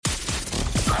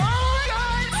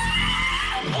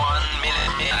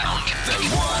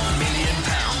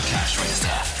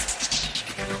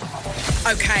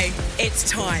Okay, it's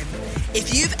time.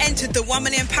 If you've entered the £1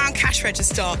 million cash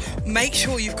register, make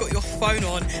sure you've got your phone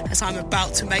on as I'm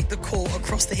about to make the call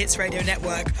across the Hits Radio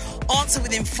network. Answer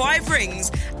within 5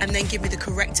 rings and then give me the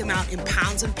correct amount in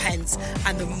pounds and pence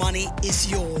and the money is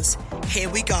yours. Here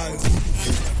we go.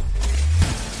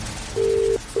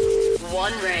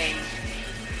 1 ring.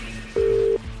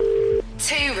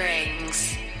 2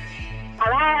 rings.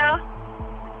 Hello?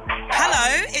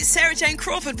 Hello, it's Sarah Jane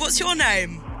Crawford. What's your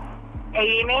name?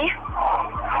 Amy?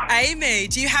 Amy,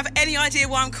 do you have any idea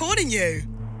why I'm calling you?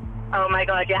 Oh my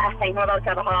god, yeah, I think I'm about to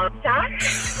have a heart attack.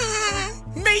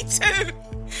 Me too.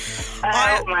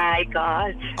 Oh my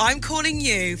god. I'm calling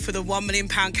you for the £1 million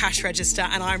cash register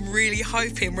and I'm really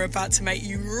hoping we're about to make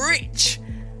you rich.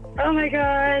 Oh my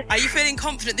god. Are you feeling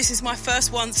confident? This is my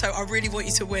first one, so I really want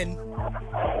you to win.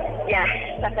 Yes,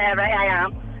 that's it, right, I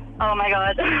am. Oh my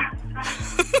god.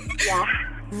 Yeah.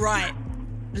 Right,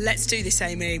 let's do this,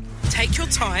 Amy. Take your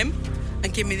time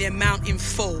and give me the amount in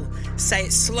full. Say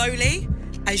it slowly,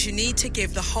 as you need to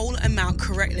give the whole amount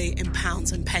correctly in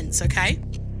pounds and pence, okay?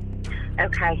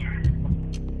 Okay.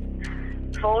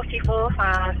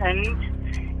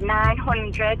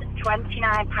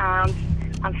 44,929 pounds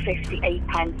and 58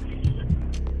 pence.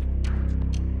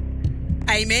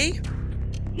 Amy,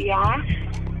 Yes. do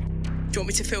you want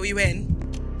me to fill you in?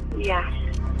 Yes.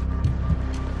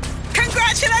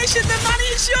 Congratulations, the money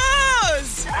is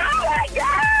yours! Oh my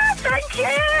god, thank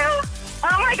you!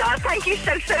 Oh my god, thank you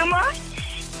so much.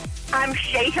 I'm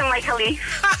shaking like a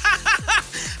leaf.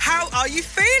 How are you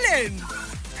feeling?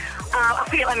 I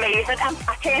feel amazing.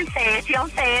 I turned 30 on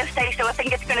Thursday, so I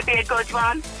think it's going to be a good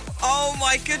one. Oh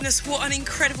my goodness, what an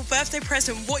incredible birthday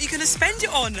present. What are you going to spend it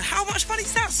on? How much money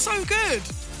is that? So good.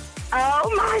 Oh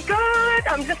my god,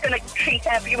 I'm just going to treat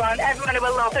everyone who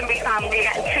will love and be family,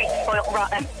 getting treats spoiled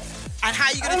rotten. And how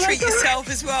are you going to treat yourself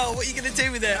as well? What are you going to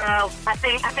do with it? I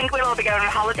think we'll all be going on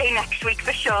holiday next week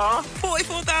for sure.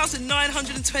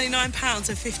 £44,929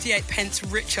 and 58 pence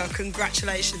richer.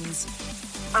 Congratulations.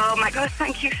 Oh my god,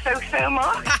 thank you so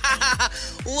much.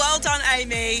 Well done,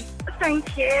 Amy.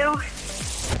 Thank you.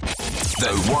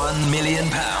 The £1 million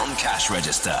cash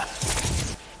register.